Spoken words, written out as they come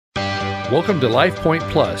Welcome to LifePoint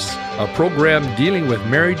Plus, a program dealing with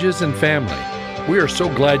marriages and family. We are so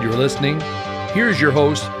glad you're listening. Here's your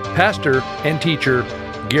host, pastor and teacher,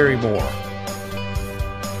 Gary Moore.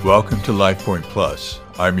 Welcome to LifePoint Plus.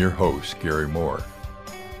 I'm your host, Gary Moore.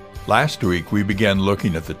 Last week, we began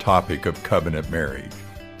looking at the topic of covenant marriage.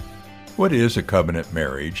 What is a covenant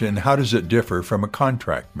marriage, and how does it differ from a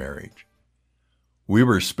contract marriage? We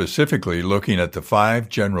were specifically looking at the 5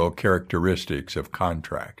 general characteristics of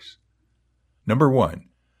contracts. Number 1,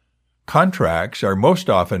 contracts are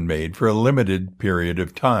most often made for a limited period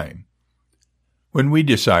of time. When we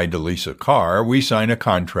decide to lease a car, we sign a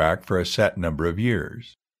contract for a set number of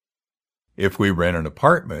years. If we rent an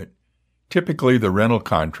apartment, typically the rental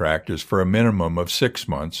contract is for a minimum of 6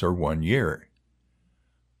 months or 1 year.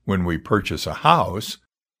 When we purchase a house,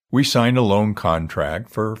 we sign a loan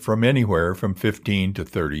contract for from anywhere from 15 to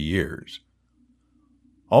 30 years.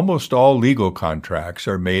 Almost all legal contracts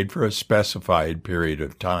are made for a specified period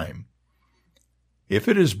of time. If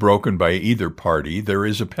it is broken by either party, there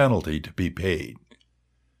is a penalty to be paid.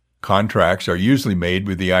 Contracts are usually made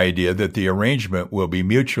with the idea that the arrangement will be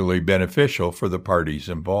mutually beneficial for the parties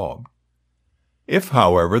involved. If,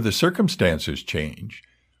 however, the circumstances change,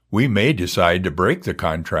 we may decide to break the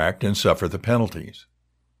contract and suffer the penalties.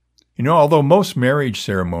 Although most marriage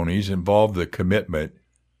ceremonies involve the commitment,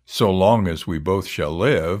 so long as we both shall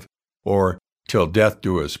live, or till death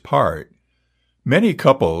do us part, many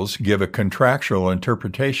couples give a contractual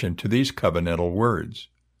interpretation to these covenantal words.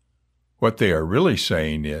 What they are really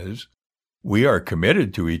saying is, we are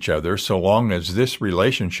committed to each other so long as this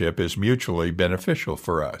relationship is mutually beneficial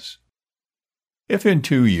for us. If in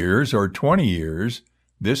 2 years or 20 years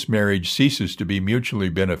this marriage ceases to be mutually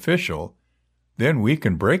beneficial, then we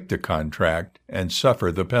can break the contract and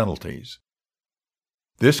suffer the penalties.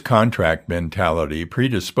 This contract mentality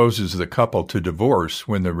predisposes the couple to divorce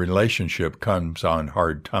when the relationship comes on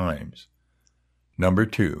hard times. Number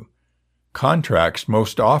 2, contracts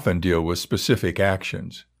most often deal with specific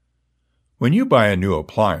actions. When you buy a new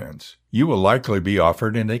appliance, you will likely be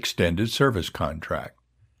offered an extended service contract.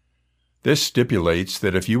 This stipulates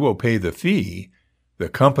that if you will pay the fee, the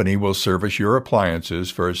company will service your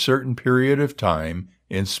appliances for a certain period of time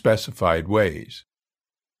in specified ways.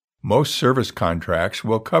 Most service contracts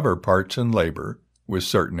will cover parts and labor, with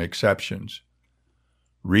certain exceptions.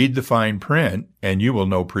 Read the fine print, and you will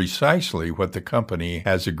know precisely what the company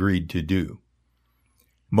has agreed to do.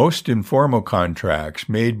 Most informal contracts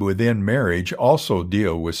made within marriage also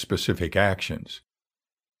deal with specific actions.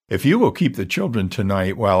 If you will keep the children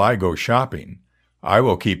tonight while I go shopping, I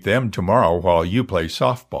will keep them tomorrow while you play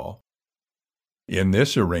softball. In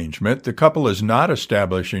this arrangement, the couple is not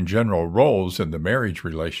establishing general roles in the marriage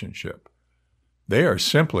relationship. They are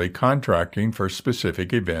simply contracting for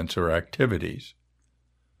specific events or activities.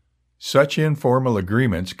 Such informal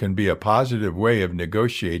agreements can be a positive way of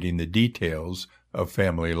negotiating the details of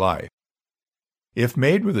family life. If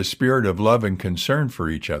made with a spirit of love and concern for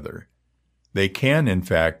each other, they can, in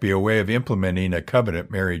fact, be a way of implementing a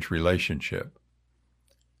covenant marriage relationship.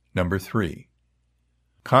 Number 3,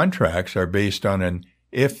 contracts are based on an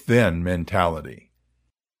if-then mentality.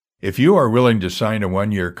 If you are willing to sign a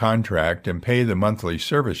 1-year contract and pay the monthly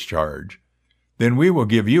service charge, then we will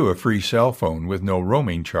give you a free cell phone with no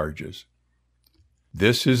roaming charges.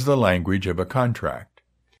 This is the language of a contract.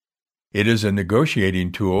 It is a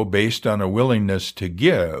negotiating tool based on a willingness to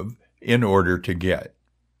give in order to get.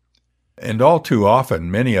 And all too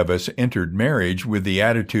often, many of us entered marriage with the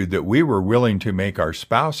attitude that we were willing to make our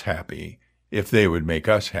spouse happy if they would make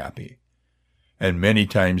us happy. And many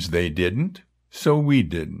times they didn't, so we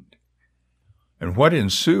didn't. And what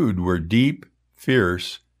ensued were deep,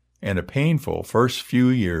 fierce, and a painful first few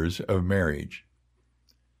years of marriage.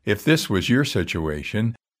 If this was your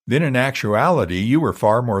situation, then in actuality you were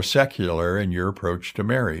far more secular in your approach to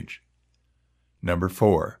marriage. Number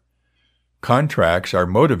 4, contracts are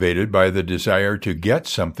motivated by the desire to get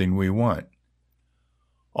something we want.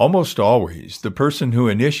 Almost always, the person who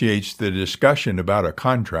initiates the discussion about a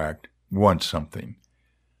contract wants something.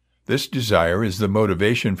 This desire is the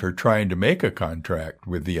motivation for trying to make a contract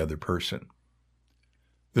with the other person.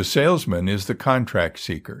 The salesman is the contract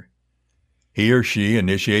seeker. He or she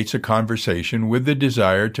initiates a conversation with the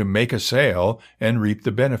desire to make a sale and reap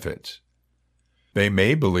the benefits. They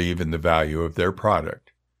may believe in the value of their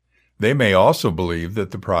product. They may also believe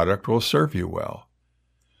that the product will serve you well.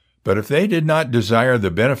 But if they did not desire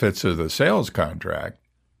the benefits of the sales contract,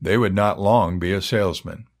 they would not long be a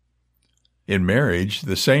salesman. In marriage,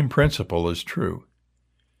 the same principle is true.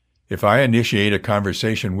 If I initiate a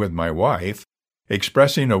conversation with my wife,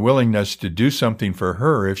 expressing a willingness to do something for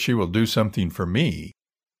her if she will do something for me,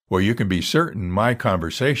 Well, you can be certain my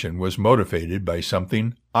conversation was motivated by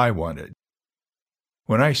something I wanted.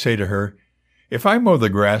 When I say to her, "If I mow the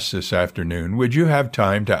grass this afternoon, would you have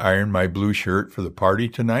time to iron my blue shirt for the party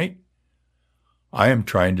tonight?" I am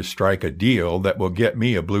trying to strike a deal that will get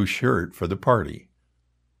me a blue shirt for the party.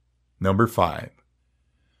 Number 5.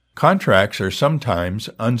 Contracts are sometimes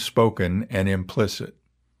unspoken and implicit.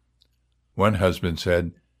 One husband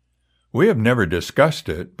said, "We have never discussed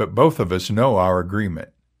it, but both of us know our agreement.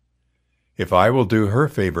 If I will do her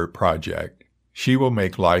favorite project, she will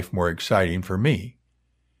make life more exciting for me.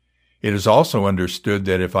 It is also understood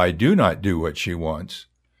that if I do not do what she wants,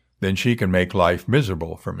 then she can make life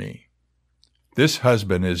miserable for me." This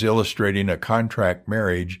husband is illustrating a contract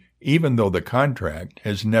marriage even though the contract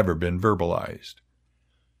has never been verbalized.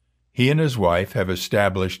 He and his wife have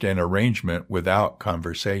established an arrangement without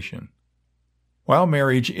conversation. While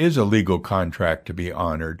marriage is a legal contract to be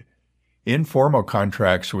honored, informal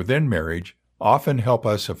contracts within marriage often help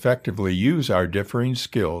us effectively use our differing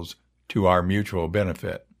skills to our mutual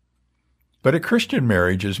benefit. But a Christian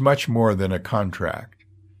marriage is much more than a contract,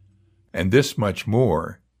 and this much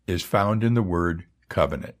more is found in the word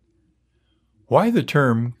covenant. Why the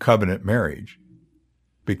term covenant marriage?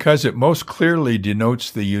 Because it most clearly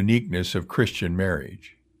denotes the uniqueness of Christian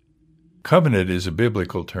marriage. Covenant is a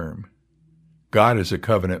biblical term. God is a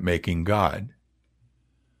covenant-making God.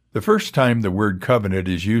 The first time the word covenant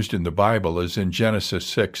is used in the Bible is in Genesis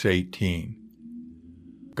 6:18.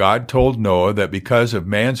 God told Noah that because of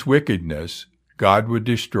man's wickedness, God would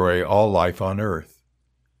destroy all life on earth.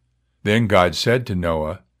 Then God said to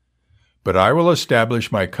Noah, "But I will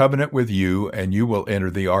establish my covenant with you, and you will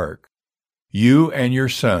enter the ark, you and your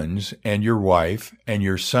sons, and your wife, and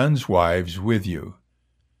your sons' wives with you."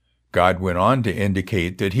 God went on to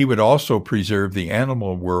indicate that he would also preserve the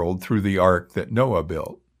animal world through the ark that Noah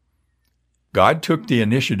built. God took the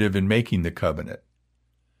initiative in making the covenant.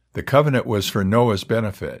 The covenant was for Noah's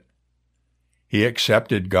benefit. He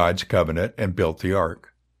accepted God's covenant and built the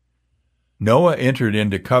ark. Noah entered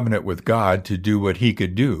into covenant with God to do what he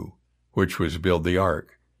could do, which was build the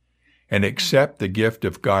ark, and accept the gift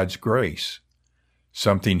of God's grace,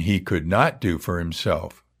 something he could not do for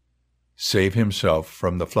himself, save himself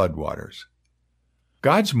from the floodwaters.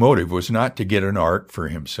 God's motive was not to get an ark for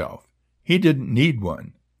himself. He didn't need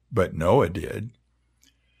one, but Noah did.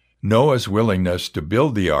 Noah's willingness to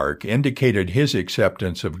build the ark indicated his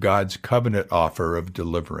acceptance of God's covenant offer of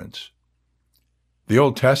deliverance. The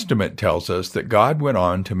Old Testament tells us that God went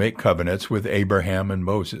on to make covenants with Abraham and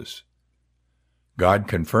Moses. God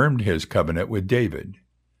confirmed his covenant with David,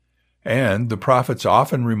 and the prophets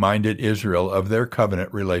often reminded Israel of their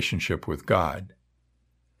covenant relationship with God.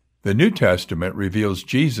 The New Testament reveals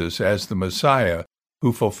Jesus as the Messiah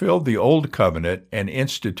who fulfilled the Old Covenant and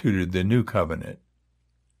instituted the New Covenant.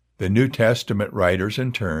 The New Testament writers,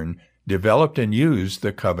 in turn, developed and used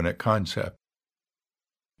the covenant concept.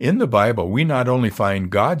 In the Bible, we not only find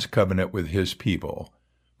God's covenant with his people,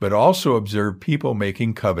 but also observe people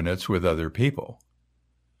making covenants with other people.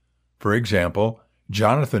 For example,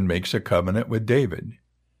 Jonathan makes a covenant with David,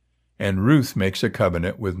 and Ruth makes a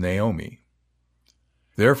covenant with Naomi.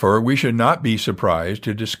 Therefore, we should not be surprised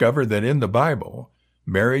to discover that in the Bible,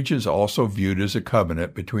 marriage is also viewed as a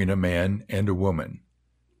covenant between a man and a woman.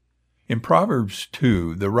 In Proverbs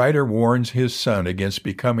 2, the writer warns his son against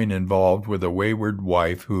becoming involved with a wayward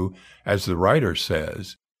wife who, as the writer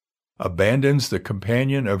says, abandons the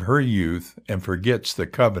companion of her youth and forgets the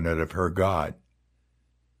covenant of her God.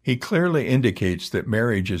 He clearly indicates that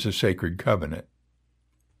marriage is a sacred covenant.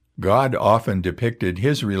 God often depicted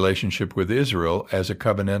his relationship with Israel as a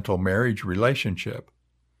covenantal marriage relationship.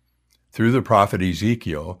 Through the prophet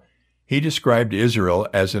Ezekiel, he described Israel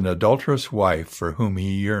as an adulterous wife for whom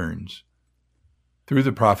he yearns. Through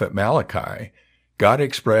the prophet Malachi, God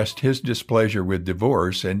expressed his displeasure with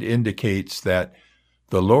divorce and indicates that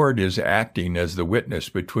the Lord is acting as the witness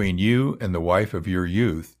between you and the wife of your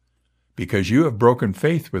youth, because you have broken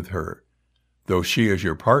faith with her, though she is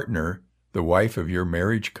your partner, the wife of your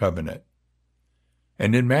marriage covenant.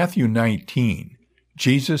 And in Matthew 19,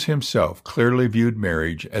 Jesus himself clearly viewed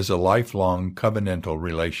marriage as a lifelong covenantal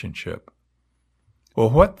relationship. Well,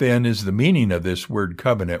 what then is the meaning of this word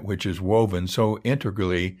covenant, which is woven so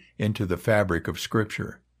integrally into the fabric of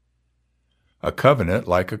Scripture? A covenant,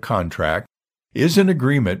 like a contract, is an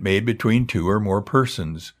agreement made between two or more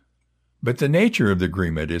persons, but the nature of the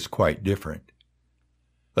agreement is quite different.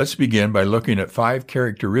 Let's begin by looking at 5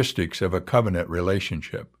 characteristics of a covenant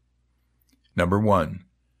relationship. Number 1.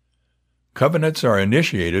 Covenants are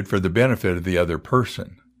initiated for the benefit of the other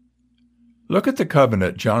person. Look at the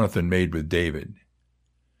covenant Jonathan made with David.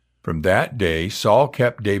 From that day Saul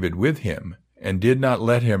kept David with him, and did not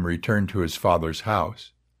let him return to his father's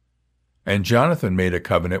house. And Jonathan made a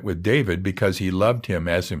covenant with David because he loved him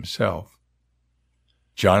as himself.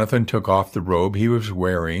 Jonathan took off the robe he was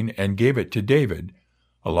wearing and gave it to David,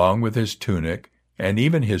 along with his tunic, and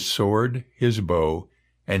even his sword, his bow,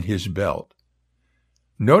 and his belt.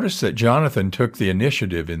 Notice that Jonathan took the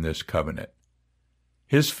initiative in this covenant.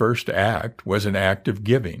 His first act was an act of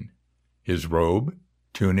giving: his robe,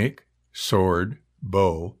 tunic, sword,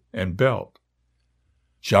 bow, and belt.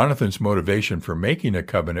 Jonathan's motivation for making a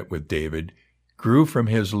covenant with David grew from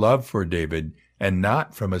his love for David and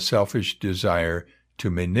not from a selfish desire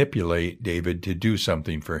to manipulate David to do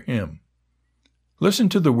something for him. Listen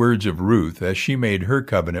to the words of Ruth as she made her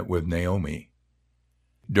covenant with Naomi.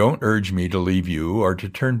 "Don't urge me to leave you or to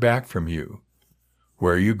turn back from you.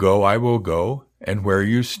 Where you go, I will go, and where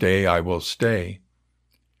you stay, I will stay.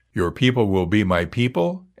 Your people will be my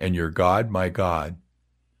people, and your God my God.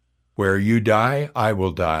 Where you die, I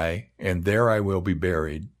will die, and there I will be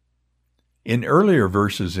buried." In earlier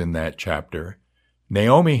verses in that chapter,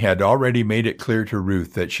 Naomi had already made it clear to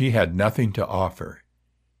Ruth that she had nothing to offer.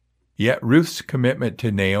 Yet Ruth's commitment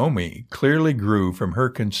to Naomi clearly grew from her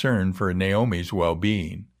concern for Naomi's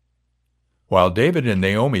well-being. While David and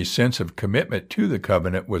Naomi's sense of commitment to the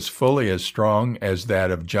covenant was fully as strong as that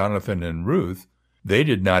of Jonathan and Ruth, they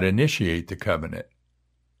did not initiate the covenant.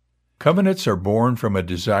 Covenants are born from a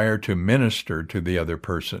desire to minister to the other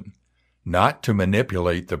person, not to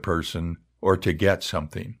manipulate the person or to get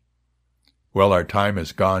something. Well, our time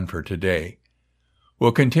is gone for today.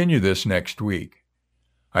 We'll continue this next week.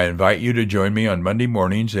 I invite you to join me on Monday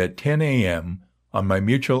mornings at 10 a.m. on my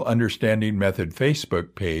Mutual Understanding Method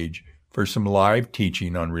Facebook page for some live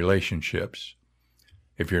teaching on relationships.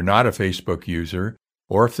 If you're not a Facebook user,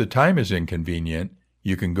 or if the time is inconvenient,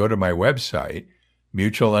 you can go to my website,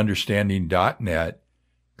 mutualunderstanding.net,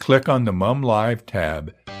 click on the Mum Live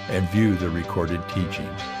tab, and view the recorded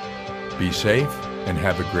teachings. Be safe and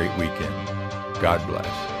have a great weekend. God bless.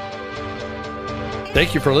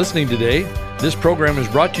 Thank you for listening today. This program is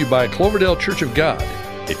brought to you by Cloverdale Church of God.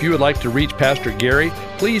 If you would like to reach Pastor Gary,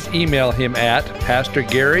 please email him at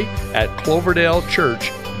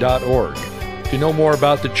pastorgary@cloverdalechurch.org. To know more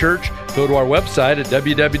about the church, go to our website at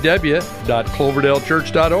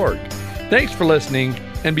www.cloverdalechurch.org. Thanks for listening,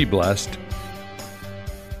 and be blessed.